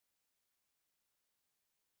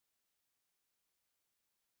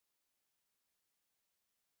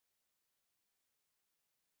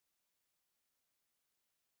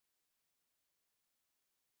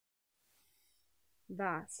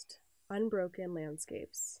Vast, unbroken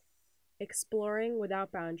landscapes, exploring without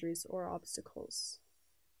boundaries or obstacles,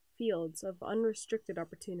 fields of unrestricted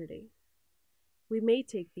opportunity. We may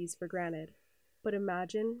take these for granted, but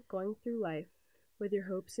imagine going through life with your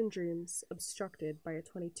hopes and dreams obstructed by a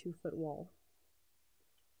 22-foot wall.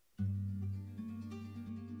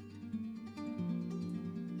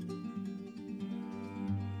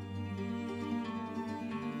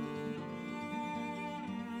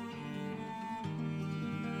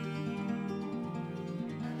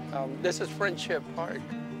 This is Friendship Park.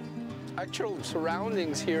 Actual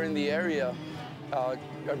surroundings here in the area are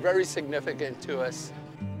very significant to us.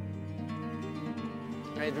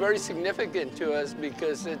 And it's very significant to us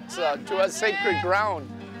because it's to us sacred ground,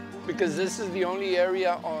 because this is the only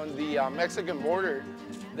area on the Mexican border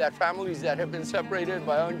that families that have been separated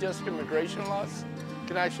by unjust immigration laws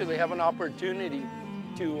can actually have an opportunity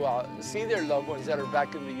to see their loved ones that are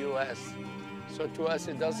back in the U.S. So to us,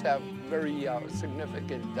 it does have very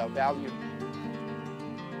significant value.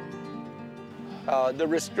 The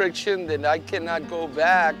restriction that I cannot go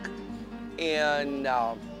back and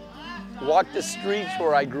walk the streets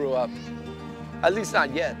where I grew up, at least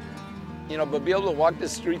not yet, but be able to walk the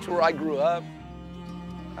streets where I grew up,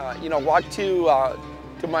 walk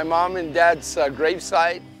to my mom and dad's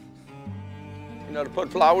gravesite, to put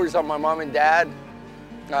flowers on my mom and dad,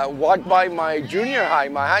 walk by my junior high,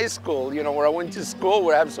 my high school, where I went to school,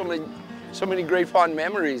 where I have so many great fond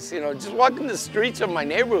memories. Just walking the streets of my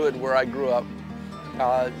neighborhood where I grew up.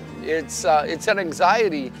 It's an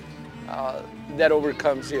anxiety that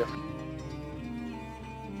overcomes you.